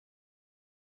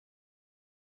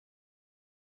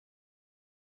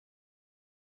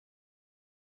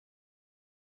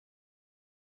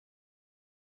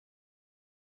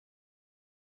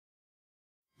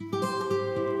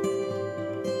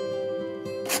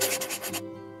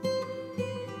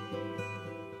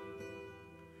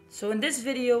So in this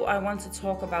video I want to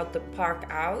talk about the park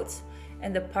out,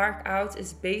 and the park out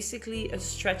is basically a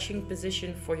stretching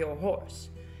position for your horse.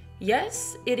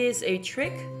 Yes, it is a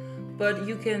trick, but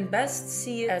you can best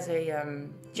see it as a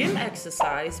gym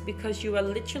exercise because you are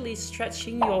literally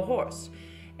stretching your horse.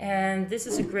 And this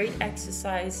is a great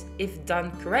exercise if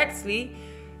done correctly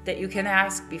that you can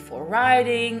ask before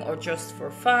riding or just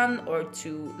for fun, or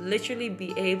to literally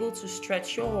be able to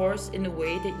stretch your horse in a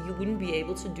way that you wouldn't be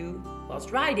able to do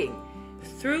whilst riding.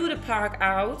 Through the park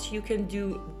out, you can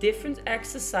do different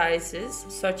exercises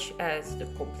such as the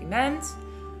compliment,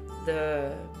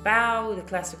 the bow, the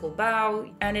classical bow,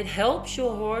 and it helps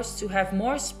your horse to have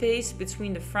more space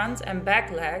between the front and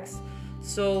back legs,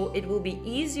 so it will be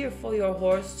easier for your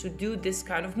horse to do this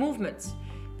kind of movements.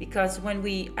 Because when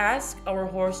we ask our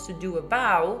horse to do a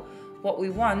bow, what we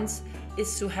want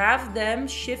is to have them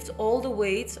shift all the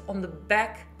weight on the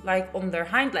back, like on their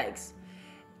hind legs.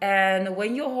 And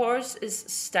when your horse is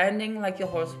standing like your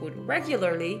horse would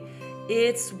regularly,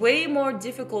 it's way more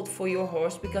difficult for your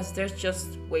horse because there's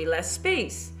just way less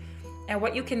space. And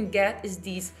what you can get is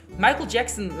these Michael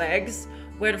Jackson legs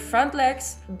where the front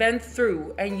legs bend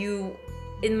through. And you,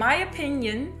 in my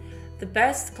opinion, the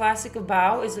best classical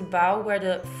bow is a bow where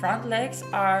the front legs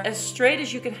are as straight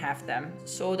as you can have them.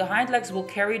 So the hind legs will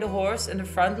carry the horse and the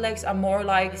front legs are more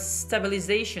like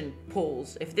stabilization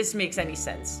poles, if this makes any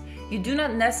sense. You do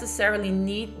not necessarily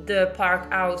need the park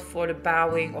out for the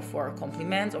bowing or for a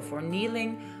compliment or for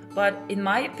kneeling, but in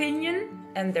my opinion,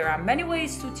 and there are many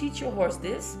ways to teach your horse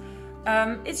this,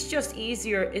 it's just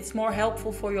easier, it's more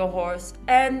helpful for your horse,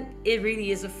 and it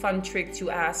really is a fun trick to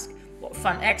ask, well,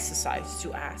 fun exercise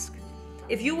to ask.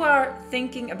 If you are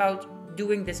thinking about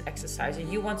doing this exercise and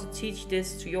you want to teach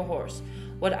this to your horse,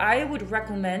 what I would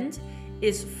recommend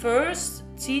is first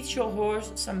teach your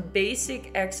horse some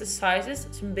basic exercises,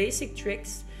 some basic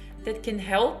tricks that can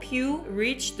help you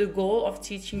reach the goal of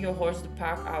teaching your horse the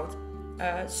park out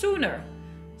sooner.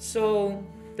 So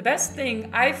the best thing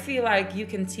I feel like you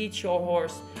can teach your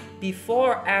horse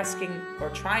before asking or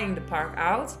trying the park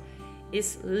out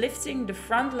is lifting the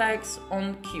front legs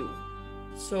on cue.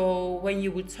 So when you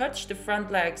would touch the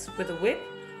front legs with a whip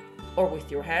or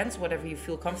with your hands, whatever you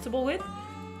feel comfortable with,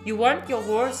 you want your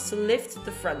horse to lift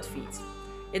the front feet.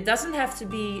 It doesn't have to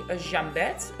be a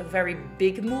jambette, a very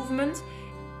big movement.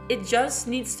 It just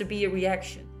needs to be a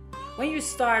reaction. When you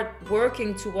start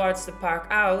working towards the park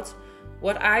out,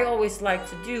 what I always like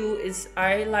to do is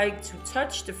I like to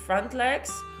touch the front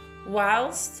legs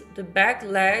whilst the back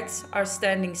legs are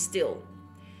standing still.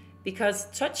 Because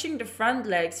touching the front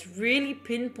legs really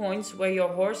pinpoints where your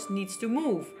horse needs to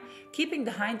move. Keeping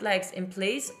the hind legs in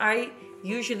place, I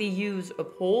usually use a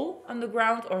pole on the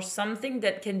ground or something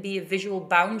that can be a visual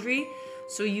boundary,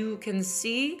 so you can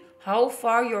see how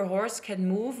far your horse can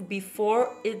move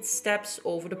before it steps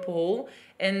over the pole,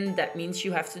 and that means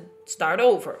you have to start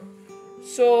over.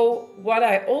 So what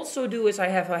I also do is I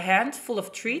have a hand full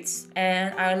of treats,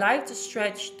 and I like to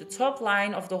stretch the top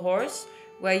line of the horse,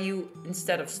 where you,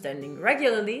 instead of standing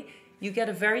regularly, you get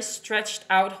a very stretched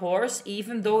out horse,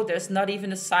 even though there's not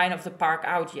even a sign of the park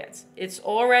out yet. It's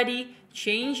already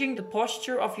changing the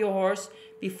posture of your horse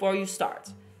before you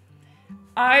start.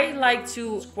 I like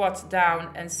to squat down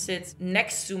and sit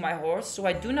next to my horse, so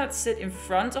I do not sit in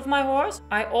front of my horse.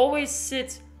 I always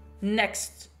sit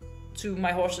next to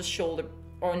my horse's shoulder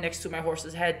or next to my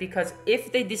horse's head, because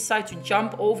if they decide to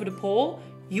jump over the pole,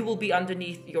 you will be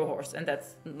underneath your horse, and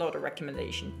that's not a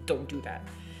recommendation. Don't do that.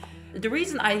 The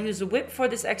reason I use a whip for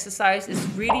this exercise is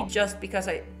really just because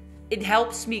it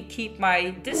helps me keep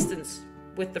my distance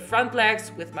with the front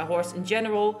legs, with my horse in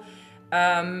general,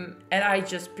 and I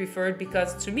just prefer it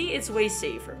because to me it's way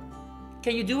safer.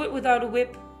 Can you do it without a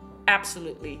whip?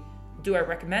 Absolutely. Do I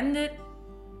recommend it?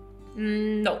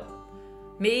 No.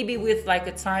 Maybe with like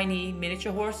a tiny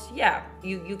miniature horse, yeah,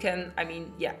 you can, I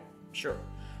mean, yeah, sure.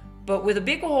 But with a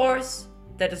bigger horse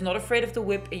that is not afraid of the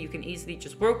whip and you can easily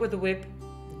just work with the whip,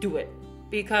 do it.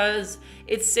 Because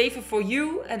it's safer for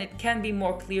you and it can be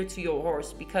more clear to your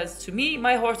horse. Because to me,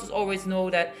 my horses always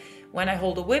know that when I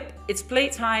hold a whip, it's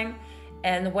playtime.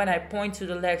 And when I point to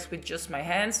the legs with just my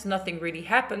hands, nothing really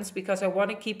happens, because I want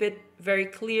to keep it very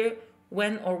clear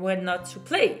when or when not to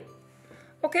play.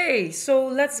 Okay, so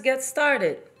let's get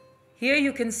started. Here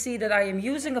you can see that I am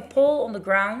using a pole on the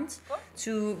ground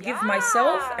to give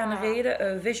myself and Rede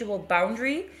a visual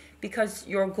boundary, because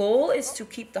your goal is to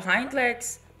keep the hind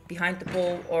legs behind the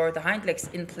pole or the hind legs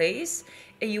in place,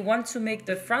 and you want to make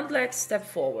the front legs step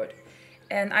forward.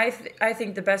 And I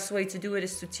think the best way to do it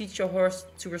is to teach your horse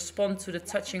to respond to the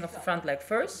touching of the front leg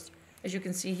first. As you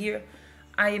can see here,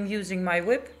 I am using my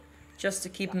whip just to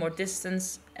keep more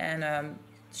distance and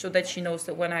so that she knows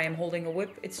that when I am holding a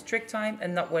whip, it's trick time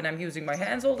and not when I'm using my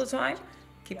hands all the time.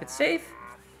 Keep it safe.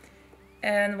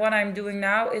 And what I'm doing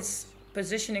now is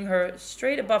positioning her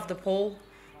straight above the pole.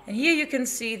 And here you can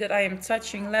see that I am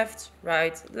touching left,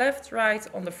 right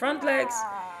on the front legs.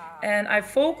 And I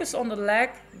focus on the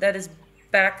leg that is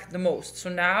back the most. So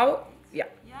now, yeah,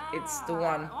 it's the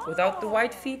one without the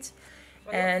white feet.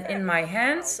 And in my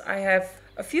hands, I have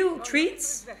a few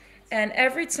treats. And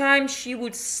every time she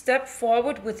would step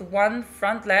forward with one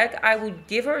front leg, I would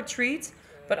give her a treat,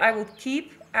 but I would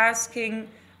keep asking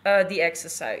the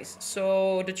exercise.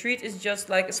 So the treat is just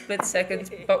like a split second,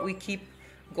 but we keep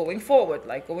going forward,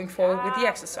 like going forward with the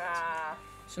exercise.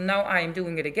 So now I am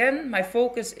doing it again. My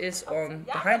focus is on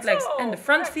the hind legs and the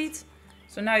front feet.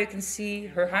 So now you can see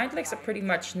her hind legs are pretty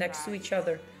much next to each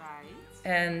other.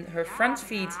 And her front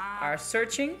feet are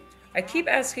searching. I keep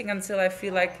asking until I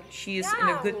feel like she is in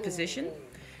a good position.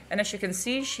 And as you can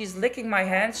see, she's licking my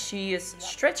hands. She is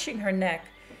stretching her neck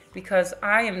because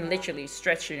I am literally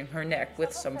stretching her neck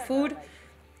with some food.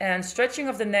 And stretching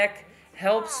of the neck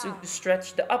helps to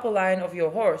stretch the upper line of your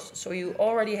horse. So you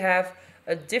already have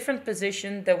a different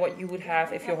position than what you would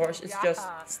have if your horse is just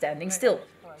standing still.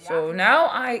 So now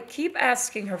I keep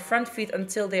asking her front feet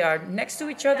until they are next to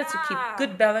each other to keep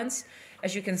good balance.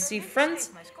 As you can see,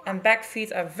 front and back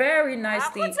feet are very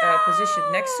nicely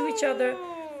positioned next to each other.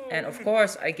 And of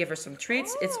course, I give her some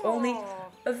treats. It's only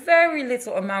a very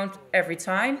little amount every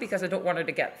time because I don't want her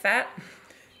to get fat.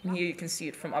 And here you can see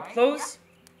it from up close.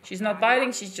 She's not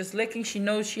biting, she's just licking. She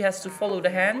knows she has to follow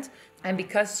the hand. And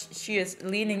because she is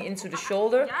leaning into the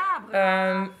shoulder,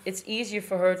 it's easier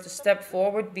for her to step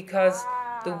forward because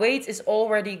the weight is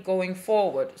already going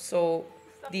forward. So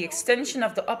the extension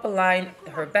of the upper line,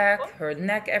 her back, her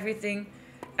neck, everything,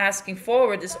 asking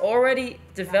forward is already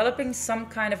developing some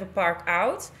kind of a park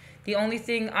out. The only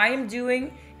thing I am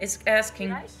doing is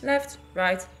asking left,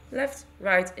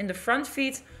 right in the front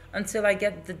feet until I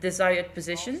get the desired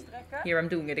position. Here I'm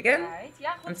doing it again.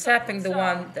 I'm tapping the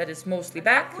one that is mostly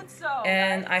back.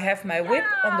 And I have my whip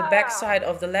on the back side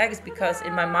of the legs because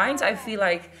in my mind I feel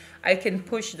like I can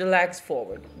push the legs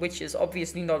forward, which is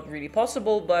obviously not really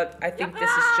possible, but I think this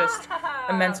is just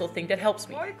a mental thing that helps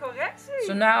me.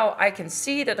 So now I can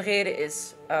see that Rede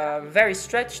is very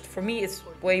stretched. For me it's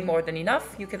way more than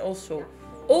enough. You can also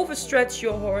overstretch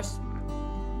your horse.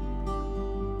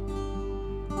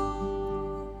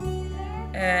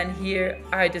 And here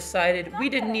I decided we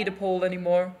didn't need a pole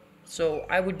anymore. So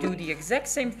I would do the exact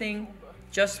same thing,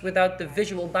 just without the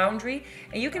visual boundary.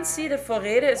 And you can see that for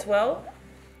Rede as well,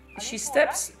 she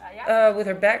steps with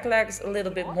her back legs a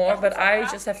little bit more, but I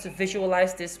just have to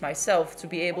visualize this myself to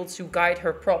be able to guide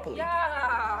her properly.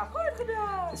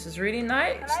 This is really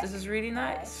nice. This is really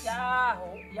nice.